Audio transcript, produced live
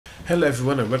Hello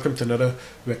everyone and welcome to another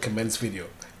recommends video.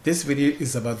 This video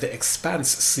is about the Expanse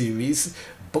series,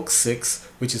 book 6,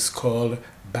 which is called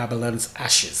Babylon's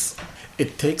Ashes.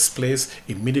 It takes place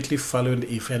immediately following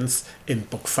the events in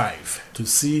book 5. To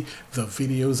see the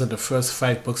videos on the first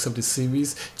 5 books of the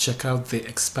series, check out the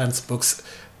Expanse Books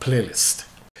playlist.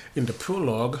 In the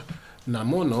prologue,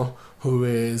 Namono, who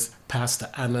is Pastor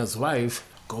Anna's wife,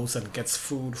 goes and gets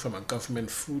food from a government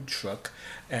food truck,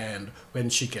 and when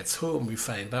she gets home we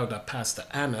find out that Pastor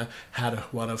Anna had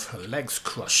one of her legs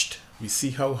crushed. We see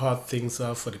how hard things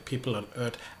are for the people on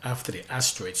Earth after the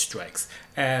asteroid strikes,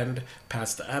 and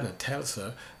Pastor Anna tells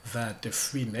her that the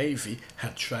Free Navy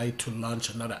had tried to launch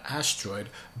another asteroid,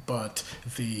 but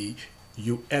the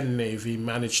UN Navy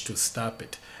managed to stop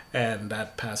it, and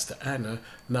that Pastor Anna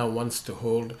now wants to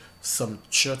hold some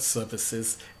church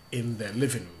services in their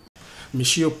living room.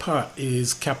 Michio Park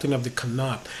is captain of the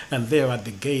Connaught, and they're at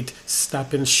the gate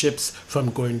stopping ships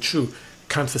from going through,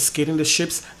 confiscating the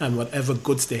ships and whatever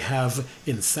goods they have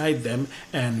inside them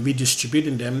and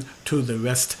redistributing them to the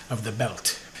rest of the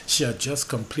belt. She had just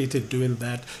completed doing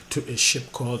that to a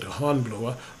ship called the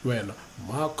Hornblower when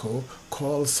Marco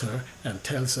calls her and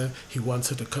tells her he wants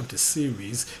her to come to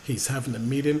Ceres. He's having a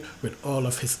meeting with all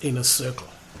of his inner circle.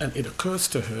 And it occurs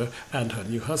to her and her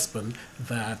new husband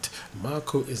that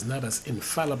Marco is not as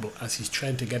infallible as he's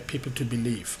trying to get people to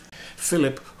believe.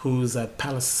 Philip, who's at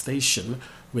Palace Station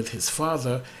with his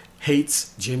father,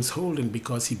 hates James Holden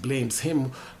because he blames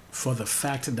him for the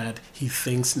fact that he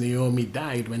thinks Naomi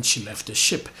died when she left the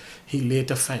ship. He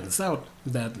later finds out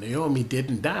that Naomi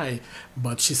didn't die,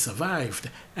 but she survived,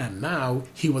 and now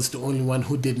he was the only one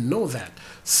who didn't know that.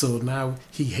 So now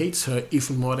he hates her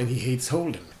even more than he hates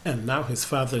Holden. And now his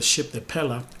father's ship, the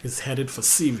Pella, is headed for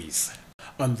Ceres.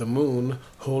 On the moon,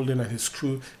 Holden and his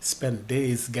crew spent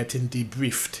days getting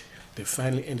debriefed. They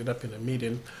finally ended up in a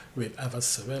meeting with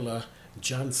Avasarala,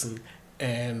 Johnson,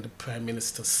 and Prime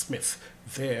Minister Smith.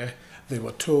 There, they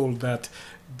were told that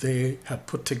they had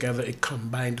put together a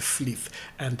combined fleet,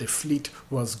 and the fleet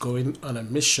was going on a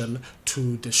mission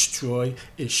to destroy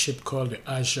a ship called the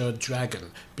Azure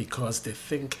Dragon because they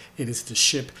think it is the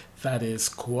ship that is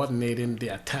coordinating the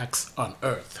attacks on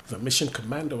Earth. The mission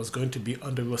commander was going to be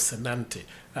under Rocinante.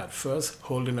 At first,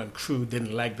 Holden and crew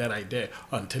didn't like that idea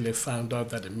until they found out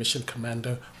that the mission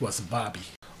commander was Bobby.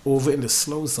 Over in the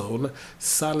slow zone,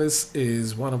 Salis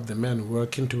is one of the men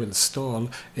working to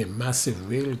install a massive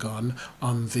railgun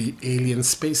on the alien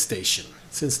space station.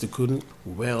 Since they couldn't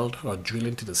weld or drill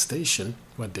into the station,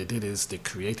 what they did is they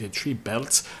created 3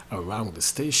 belts around the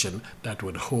station that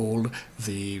would hold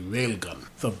the railgun.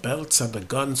 The belts and the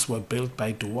guns were built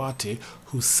by Duarte,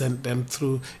 who sent them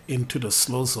through into the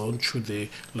slow zone through the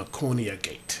Laconia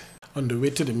gate. On the way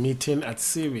to the meeting at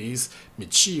Ceres,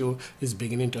 Michio is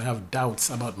beginning to have doubts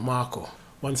about Marco.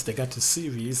 Once they got to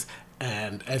Ceres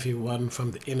and everyone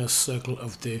from the inner circle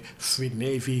of the Free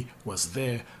Navy was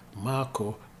there,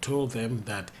 Marco told them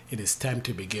that it is time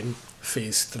to begin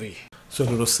Phase 3. So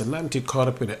the Rocinante caught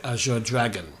up with the Azure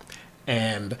Dragon,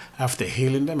 and after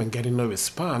hailing them and getting no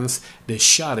response, they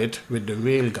shot it with the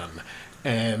railgun,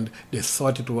 and they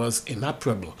thought it was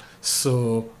inoperable.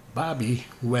 So Bobby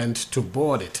went to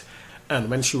board it. And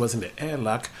when she was in the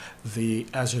airlock, the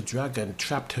Azure Dragon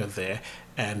trapped her there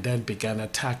and then began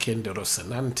attacking the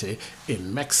Rocinante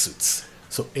in mech suits.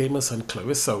 So Amos and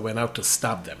Clarissa went out to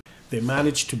stop them. They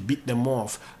managed to beat them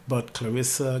off, but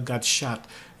Clarissa got shot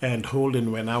and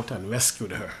Holden went out and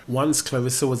rescued her. Once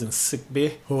Clarissa was in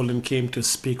sickbay, Holden came to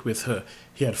speak with her.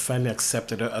 He had finally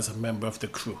accepted her as a member of the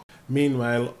crew.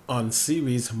 Meanwhile, on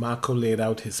Ceres, Marco laid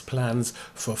out his plans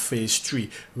for Phase 3,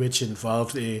 which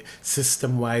involved a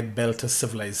system-wide belt of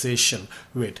civilization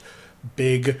with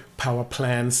big power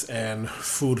plants and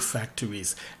food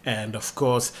factories. And of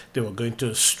course, they were going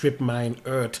to strip mine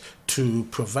Earth to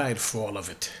provide for all of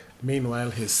it. Meanwhile,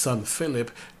 his son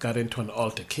Philip got into an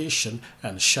altercation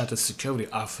and shot a security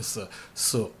officer,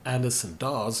 so Anderson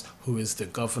Dawes, who is the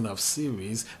governor of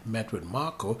Ceres, met with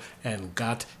Marco and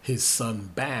got his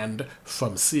son banned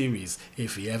from Ceres.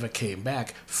 If he ever came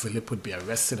back, Philip would be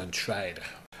arrested and tried.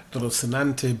 The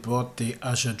Rocinante brought the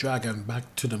Azure Dragon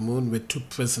back to the moon with 2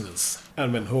 prisoners,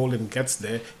 and when Holden gets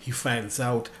there, he finds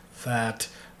out that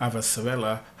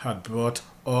Avasarala had brought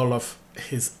all of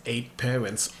his 8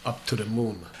 parents up to the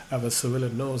moon.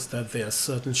 Avasarala knows that there are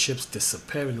certain ships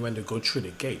disappearing when they go through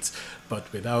the gates,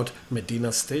 but without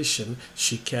Medina Station,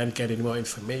 she can't get any more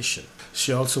information.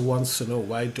 She also wants to know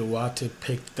why Duarte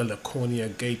picked the Laconia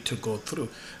gate to go through,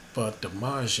 but the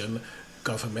Martian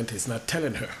government is not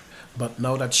telling her. But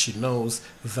now that she knows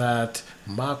that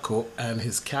Marco and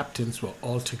his captains were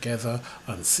all together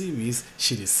on Ceres,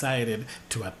 she decided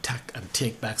to attack and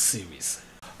take back Ceres.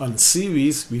 On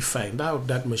Ceres, we find out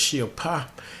that Monsieur Pa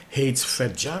hates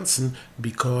Fred Johnson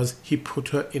because he put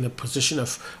her in a position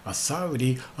of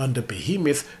authority on the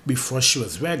behemoth before she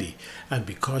was ready. And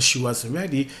because she wasn't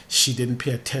ready, she didn't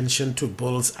pay attention to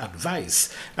Bull's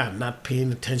advice. And not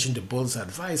paying attention to Bull's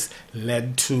advice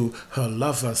led to her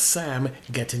lover Sam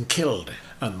getting killed.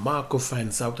 And Marco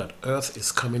finds out that Earth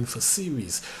is coming for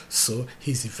Ceres, so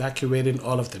he's evacuating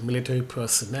all of the military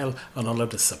personnel and all of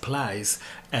the supplies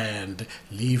and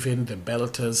leaving the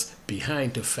Belters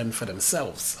behind to fend for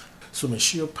themselves. So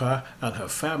Monsieur Pa and her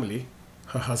family,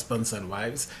 her husbands and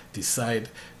wives, decide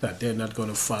that they're not going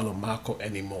to follow Marco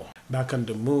anymore. Back on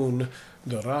the moon,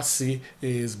 the Rossi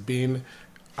is being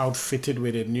outfitted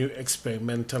with a new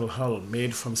experimental hull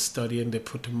made from studying the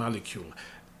protomolecule,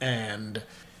 and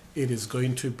it is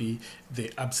going to be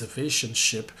the observation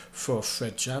ship for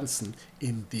Fred Johnson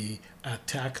in the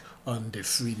attack on the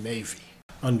Free Navy.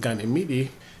 On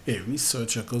Ganymede, a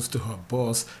researcher goes to her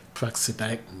boss,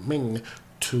 Praxidike Ming,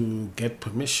 to get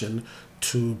permission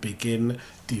to begin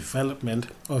development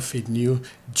of a new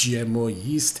GMO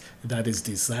yeast that is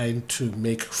designed to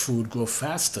make food grow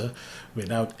faster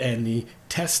without any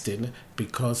testing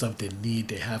because of the need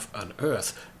they have on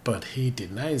Earth. But he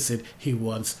denies it. He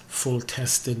wants full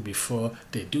testing before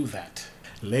they do that.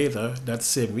 Later, that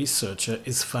same researcher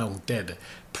is found dead.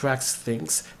 Prax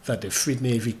thinks that the Free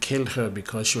Navy killed her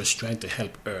because she was trying to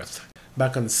help Earth.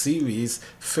 Back on Ceres,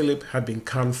 Philip had been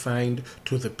confined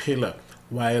to the pillar,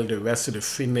 while the rest of the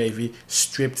Free Navy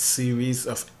stripped Ceres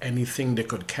of anything they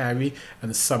could carry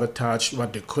and sabotaged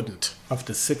what they couldn't. Of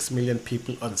the 6 million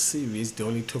people on Ceres, they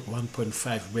only took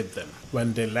 1.5 with them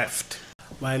when they left.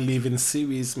 While leaving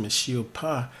Ceres, Monsieur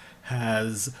Pa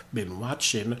has been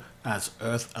watching as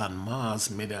Earth and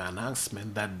Mars made an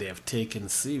announcement that they have taken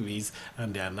Ceres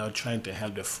and they are now trying to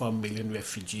help the 4 million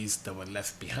refugees that were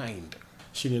left behind.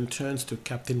 She then turns to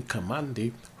Captain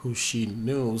Kamandi, who she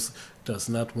knows does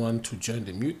not want to join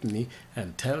the mutiny,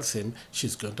 and tells him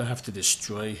she's going to have to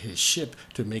destroy his ship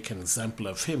to make an example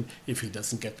of him if he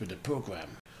doesn't get with the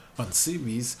program. On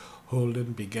Ceres,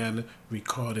 Holden began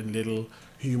recording little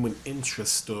human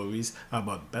interest stories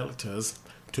about Belters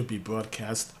to be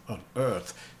broadcast on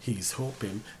Earth. He's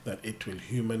hoping that it will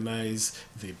humanize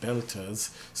the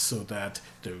Belters so that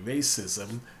the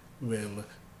racism will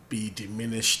be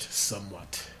diminished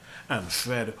somewhat. And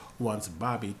Fred wants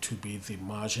Bobby to be the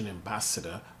Martian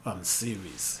ambassador on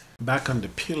Ceres. Back on the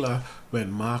pillar,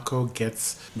 when Marco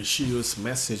gets Michio's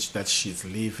message that she's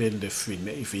leaving the Free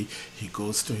Navy, he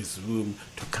goes to his room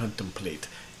to contemplate,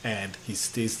 and he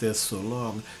stays there so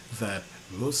long that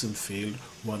Rosenfield,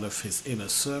 one of his inner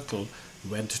circle,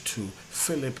 went to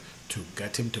Philip to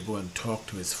get him to go and talk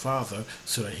to his father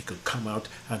so that he could come out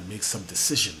and make some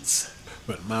decisions.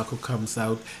 When Marco comes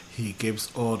out, he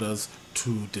gives orders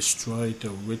to destroy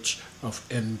the Witch of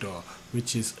Endor,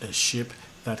 which is a ship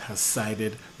that has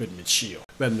sided with Michio.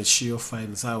 When Michio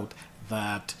finds out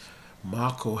that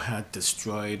Marco had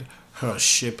destroyed her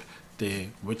ship, the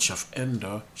Witch of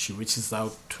Endor, she reaches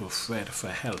out to Fred for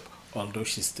help, although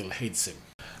she still hates him.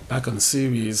 Back on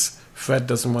Ceres, Fred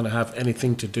doesn't want to have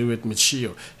anything to do with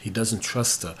Michio. He doesn't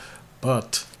trust her,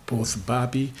 but both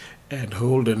Bobby and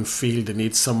Holden feel they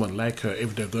need someone like her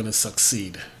if they're going to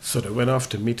succeed. So they went off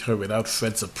to meet her without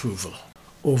Fred's approval.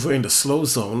 Over in the slow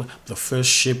zone, the first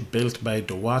ship built by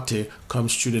Duarte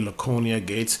comes through the Laconia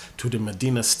gates to the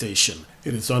Medina station.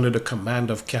 It is under the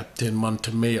command of Captain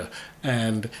Montemayor,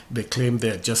 and they claim they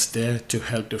are just there to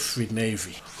help the Free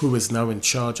Navy, who is now in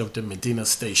charge of the Medina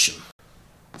station.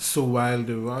 So while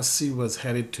the Rossi was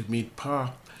headed to meet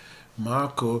Pa,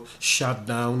 Marco shot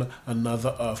down another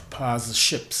of Pa's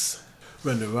ships.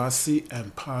 When the Rossi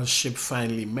and Pa's ship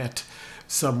finally met,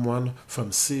 someone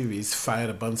from Ceres fired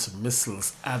a bunch of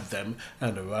missiles at them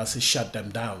and the Rossi shot them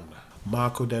down.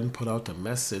 Marco then put out a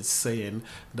message saying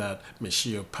that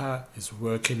Monsieur Pa is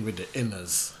working with the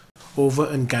Inners.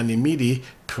 Over in Ganymede,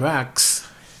 Prax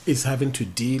is having to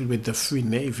deal with the Free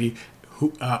Navy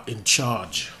who are in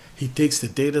charge. He takes the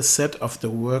data set of the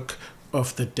work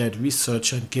of the dead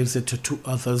researcher and gives it to 2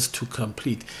 others to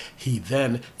complete. He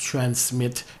then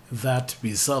transmits that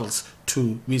results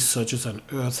to researchers on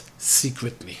Earth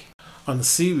secretly. On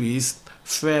Ceres,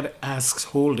 Fred asks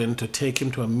Holden to take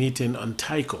him to a meeting on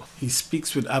Tycho. He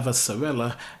speaks with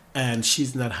Avasarella and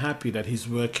she's not happy that he's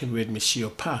working with Monsieur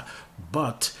Pa,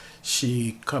 but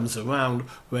she comes around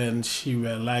when she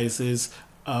realizes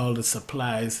all the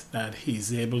supplies that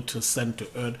he's able to send to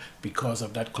Earth because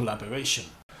of that collaboration.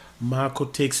 Marco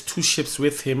takes 2 ships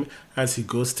with him as he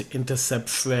goes to intercept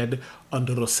Fred on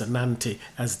the Rocinante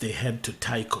as they head to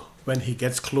Tycho. When he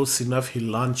gets close enough, he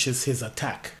launches his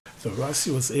attack. The Rossi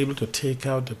was able to take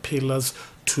out the Pillar's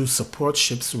 2 support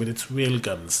ships with its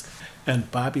railguns,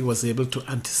 and Barbie was able to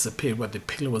anticipate what the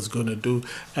Pillar was going to do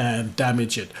and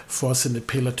damage it, forcing the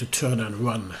Pillar to turn and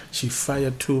run. She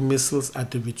fired 2 missiles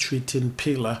at the retreating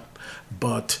Pillar,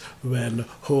 but when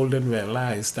Holden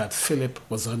realized that Philip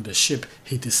was on the ship,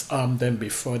 he disarmed them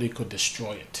before they could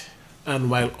destroy it.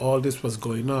 And while all this was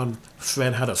going on,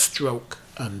 Fred had a stroke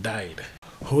and died.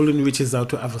 Holden reaches out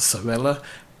to Avasarella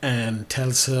and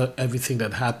tells her everything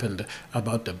that happened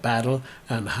about the battle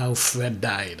and how Fred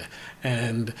died.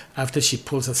 And after she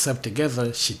pulls herself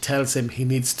together, she tells him he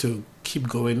needs to keep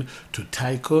going to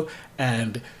Tycho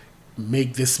and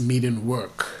make this meeting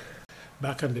work.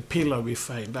 Back on the Pillar, we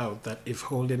find out that if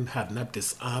Holden had not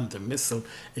disarmed the missile,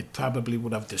 it probably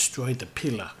would have destroyed the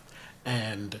Pillar.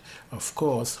 And of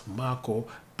course, Marco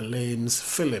blames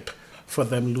Philip for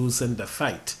them losing the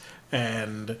fight.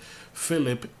 And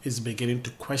Philip is beginning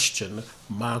to question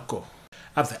Marco.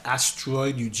 At the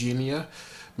asteroid Eugenia,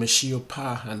 Monsieur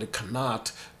Pa and the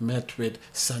Canard met with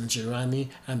Sanjirani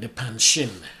and the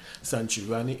Panshin.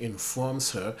 Sanjirani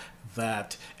informs her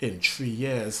that in 3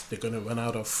 years they're going to run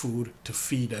out of food to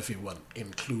feed everyone,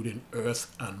 including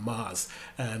Earth and Mars,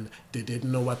 and they didn't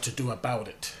know what to do about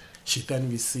it. She then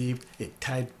received a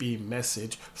tight beam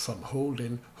message from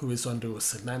Holden, who is on the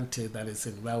Rocinante that is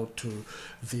en route to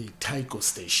the Tycho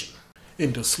station.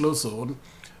 In the slow zone,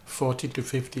 14 to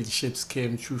 15 ships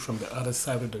came through from the other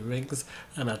side of the rings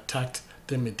and attacked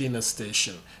the Medina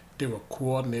station. They were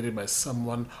coordinated by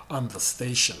someone on the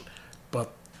station,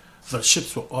 but the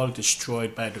ships were all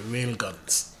destroyed by the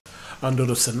railguns. On the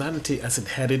Rocinante, as it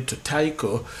headed to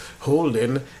Tycho,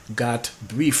 Holden got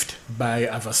briefed by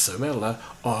Avasarella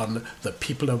on the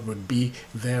people that would be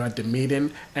there at the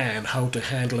meeting and how to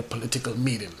handle a political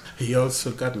meeting. He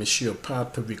also got Monsieur Pa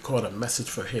to record a message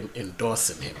for him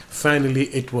endorsing him. Finally,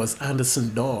 it was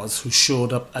Anderson Dawes who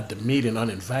showed up at the meeting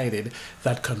uninvited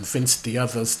that convinced the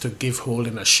others to give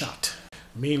Holden a shot.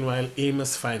 Meanwhile,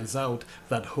 Amos finds out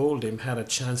that Holden had a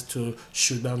chance to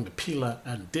shoot down the Pillar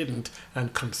and didn't,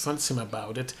 and confronts him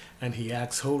about it, and he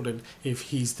asks Holden if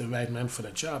he's the right man for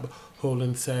the job.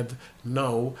 Holden said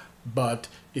no, but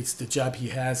it's the job he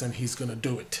has and he's gonna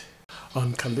do it.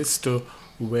 On Callisto,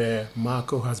 where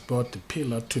Marco has brought the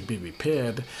Pillar to be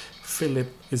repaired, Philip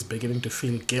is beginning to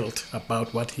feel guilt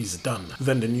about what he's done.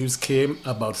 Then the news came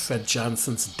about Fred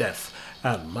Johnson's death,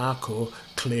 and Marco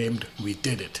claimed we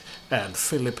did it. And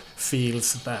Philip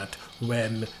feels that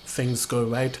when things go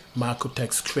right, Marco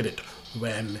takes credit.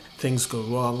 When things go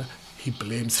wrong, he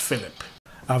blames Philip.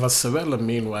 Avasarella,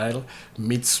 meanwhile,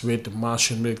 meets with the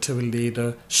Martian military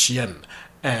leader Chien,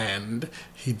 and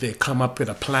they come up with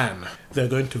a plan. They're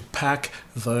going to pack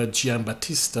the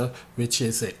Giambattista, which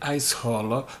is an ice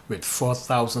hauler with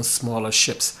 4,000 smaller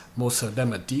ships, most of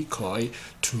them a decoy,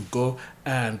 to go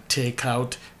and take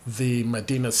out the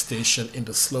Medina station in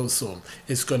the slow zone.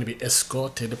 It's going to be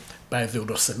escorted by the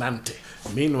Rocinante.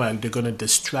 Meanwhile, they're going to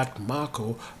distract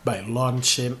Marco by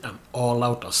launching an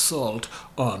all-out assault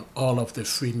on all of the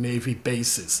Free Navy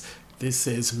bases. This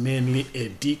is mainly a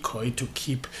decoy to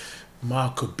keep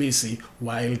Marco busy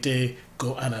while they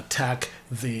go and attack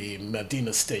the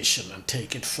Medina station and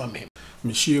take it from him.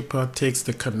 Monsieur Pa takes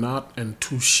the Canard and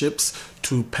 2 ships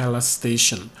to Palace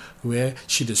Station, where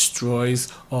she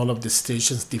destroys all of the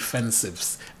station's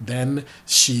defensives. Then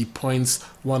she points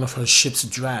one of her ship's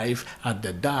drive at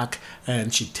the dock,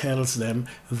 and she tells them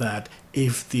that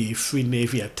if the Free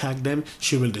Navy attack them,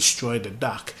 she will destroy the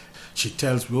dock. She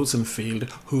tells Rosenfield,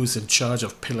 who's in charge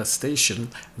of Pillar Station,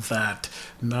 that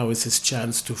now is his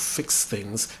chance to fix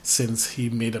things since he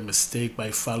made a mistake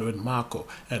by following Marco,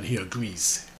 and he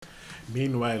agrees.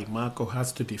 Meanwhile, Marco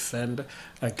has to defend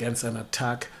against an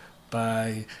attack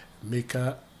by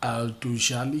Mika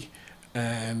al-Dujali,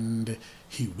 and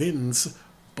he wins,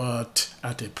 but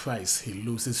at a price. He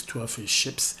loses 2 of his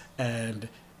ships, and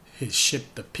his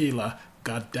ship, the Pillar,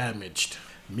 got damaged.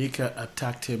 Mika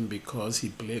attacked him because he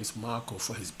blames Marco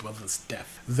for his brother's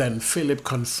death. Then Philip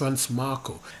confronts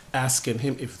Marco, asking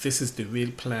him if this is the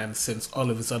real plan since all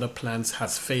of his other plans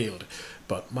has failed.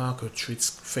 But Marco treats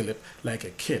Philip like a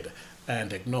kid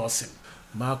and ignores him.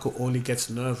 Marco only gets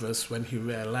nervous when he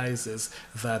realizes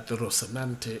that the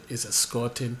Rocinante is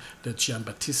escorting the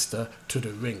Giambattista to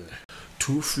the ring.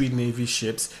 2 Free Navy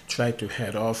ships tried to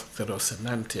head off the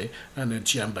Rocinante and the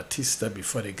Giambattista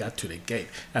before they got to the gate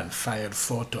and fired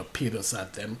 4 torpedoes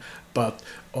at them, but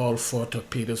all 4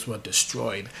 torpedoes were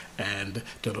destroyed and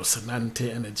the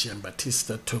Rocinante and the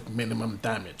Giambattista took minimum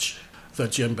damage. The The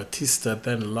Giambattista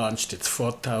then launched its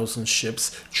 4,000 ships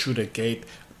through the gate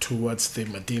towards the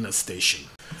Medina station.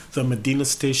 The Medina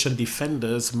station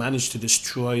defenders managed to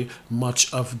destroy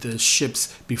much of the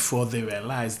ships before they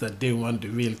realized that they weren't the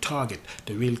real target.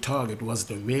 The real target was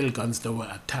the railguns that were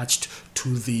attached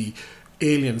to the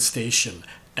alien station,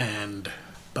 and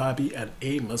Bobby and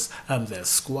Amos and their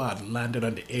squad landed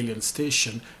on the alien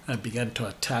station and began to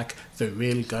attack the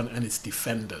railgun and its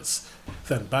defenders.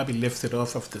 Then Bobby lifted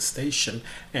off of the station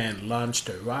and launched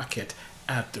a rocket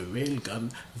at the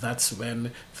railgun. That's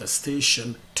when the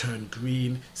station turned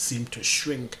green, seemed to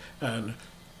shrink, and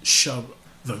shove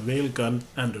the railgun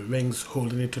and the rings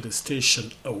holding it to the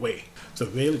station away. The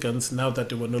railguns, now that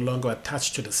they were no longer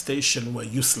attached to the station, were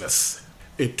useless.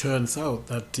 It turns out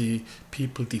that the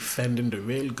people defending the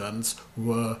railguns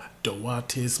were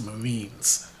Duarte's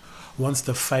Marines. Once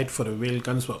the fight for the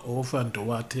railguns were over and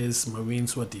Duarte's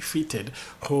Marines were defeated,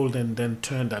 Holden then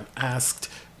turned and asked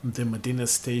the Medina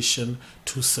station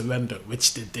to surrender,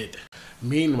 which they did.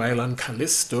 Meanwhile, on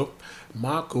Callisto,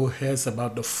 Marco hears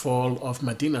about the fall of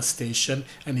Medina station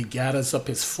and he gathers up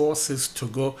his forces to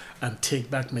go and take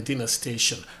back Medina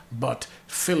station. But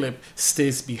Philip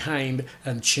stays behind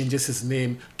and changes his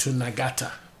name to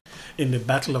Nagata. In the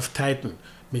Battle of Titan,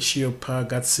 Michio Pa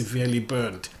got severely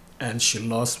burned, and she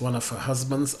lost one of her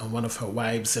husbands and one of her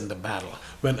wives in the battle.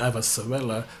 When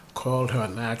Avasarala called her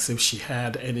and asked if she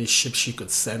had any ships she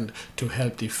could send to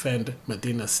help defend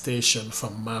Medina station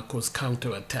from Marco's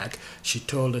counterattack, she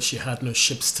told her she had no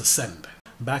ships to send.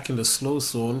 Back in the slow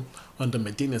zone on the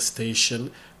Medina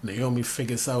station, Naomi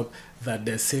figures out that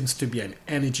there seems to be an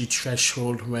energy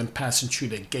threshold when passing through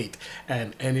the gate,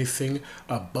 and anything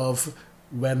above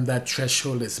when that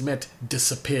threshold is met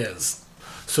disappears.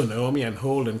 So Naomi and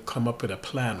Holden come up with a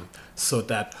plan so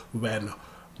that when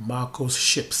Marco's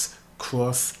ships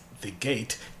cross the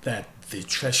gate, that the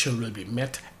threshold will be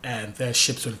met and their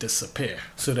ships will disappear.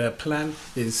 So their plan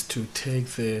is to take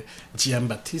the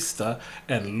Giambattista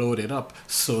and load it up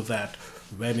so that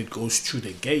when it goes through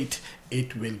the gate,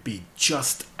 it will be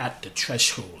just at the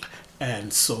threshold.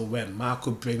 And so when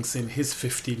Marco brings in his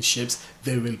 15 ships,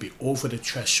 they will be over the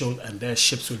threshold and their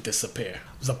ships will disappear.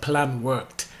 The plan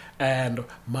worked. And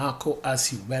Marco, as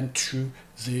he went through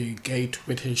the gate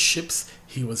with his ships,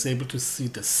 he was able to see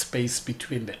the space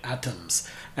between the atoms,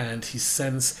 and he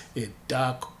sensed a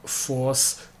dark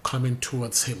force coming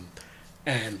towards him,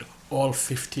 and all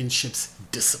 15 ships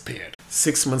disappeared.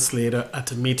 6 months later,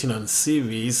 at a meeting on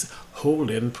Ceres,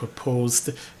 Holden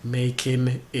proposed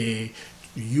making a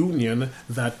union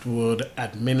that would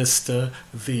administer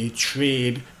the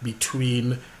trade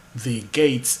between the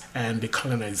gates and the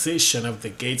colonization of the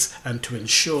gates, and to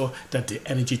ensure that the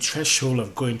energy threshold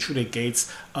of going through the gates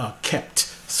are kept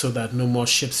so that no more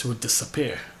ships would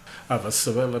disappear.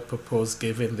 Avasarala proposed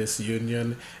giving this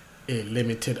union a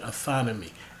limited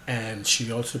autonomy, and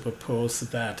she also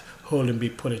proposed that Holden be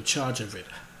put in charge of it,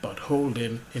 but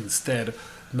Holden instead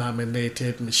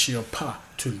nominated Michio Pa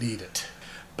to lead it.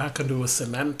 Back on the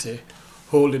Rocinante,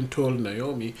 Holden told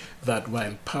Naomi that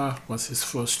while Pa was his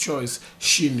first choice,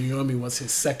 she, Naomi, was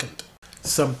his second.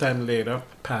 Sometime later,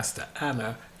 Pastor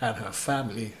Anna and her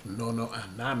family, Nono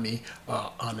and Nami,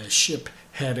 are on a ship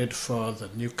headed for the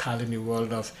new colony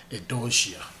world of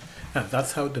Edosia. And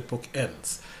that's how the book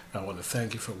ends. I want to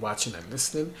thank you for watching and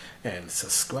listening, and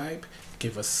subscribe,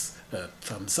 give us a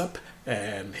thumbs up,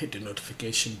 and hit the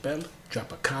notification bell,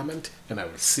 drop a comment, and I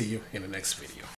will see you in the next video.